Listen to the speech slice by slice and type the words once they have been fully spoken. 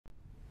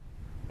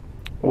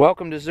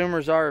Welcome to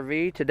Zoomers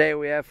RV. Today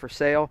we have for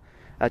sale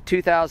a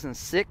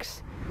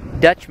 2006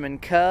 Dutchmen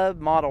Cub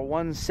Model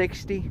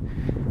 160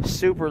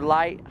 super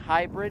light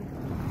hybrid.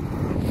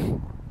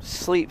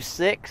 Sleep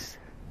 6.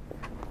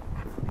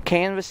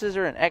 Canvases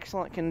are in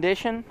excellent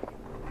condition.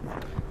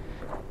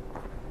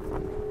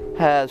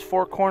 Has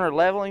 4-corner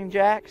leveling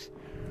jacks.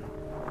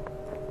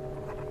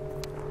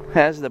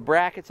 Has the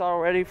brackets all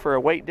ready for a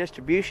weight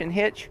distribution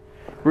hitch.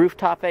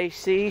 Rooftop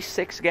AC,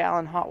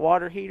 6-gallon hot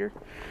water heater.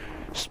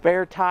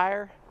 Spare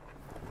tire.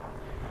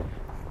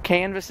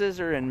 Canvases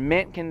are in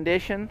mint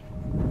condition.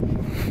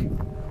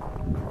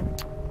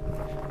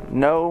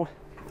 No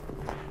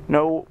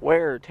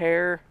wear or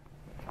tear.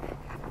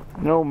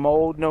 No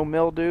mold, no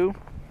mildew.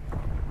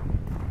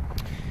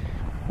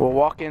 We'll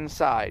walk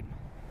inside.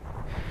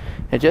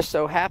 It just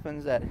so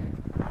happens that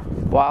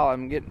while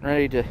I'm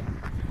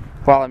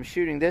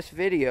shooting this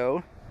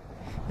video,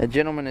 a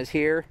gentleman is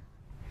here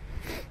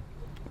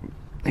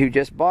who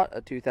just bought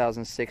a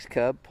 2006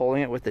 Cub,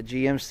 pulling it with the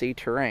GMC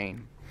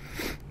Terrian.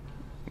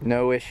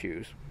 No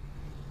issues.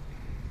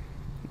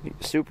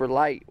 Super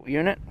light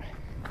unit.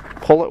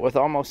 Pull it with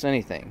almost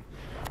anything.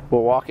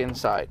 We'll walk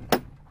inside.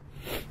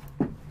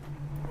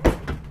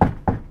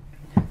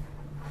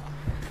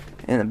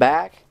 In the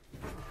back,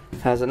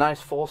 has a nice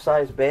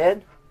full-size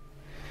bed.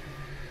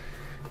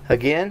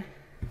 Again,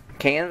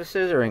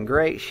 canvases are in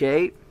great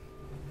shape.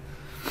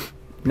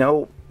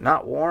 No,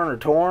 not worn or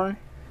torn.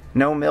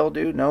 No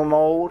mildew, no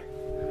mold.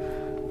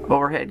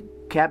 Overhead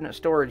cabinet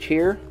storage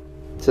here.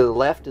 To the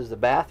left is the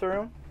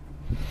bathroom.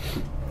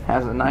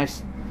 Has a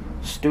nice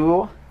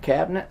stool,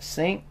 cabinet,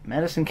 sink,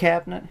 medicine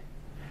cabinet.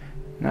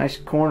 Nice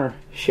corner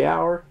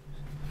shower.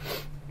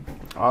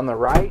 On the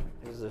right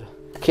is the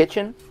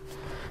kitchen.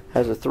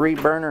 Has a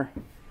 3-burner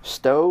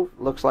stove,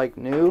 looks like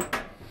new.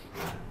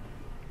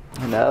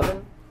 An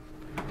oven.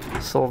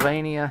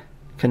 Sylvania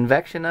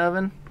convection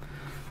oven.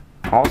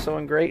 Also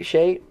in great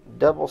shape.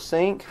 Double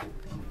sink.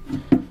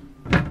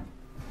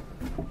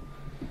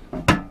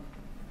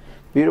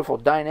 Beautiful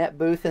dinette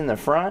booth in the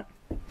front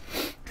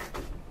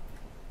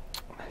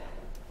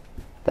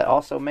that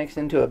also makes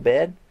into a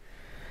bed,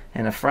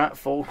 and a front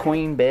full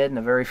queen bed in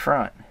the very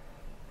front.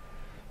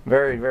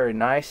 Very, very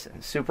nice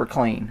and super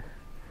clean.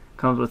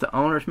 Comes with the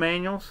owner's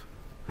manuals.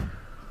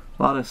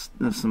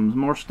 Some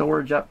more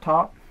storage up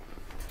top.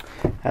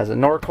 Has a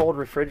Norcold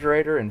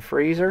refrigerator and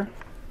freezer.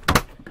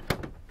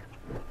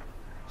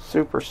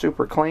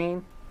 Super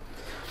clean.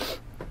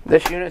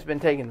 This unit's been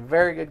taken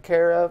very good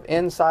care of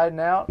inside and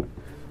out.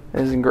 It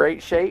is in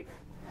great shape.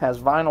 Has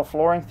vinyl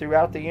flooring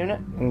throughout the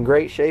unit. In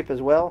great shape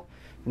as well.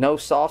 No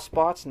soft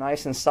spots.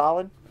 Nice and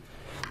solid.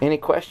 Any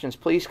questions,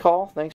 please call. Thanks.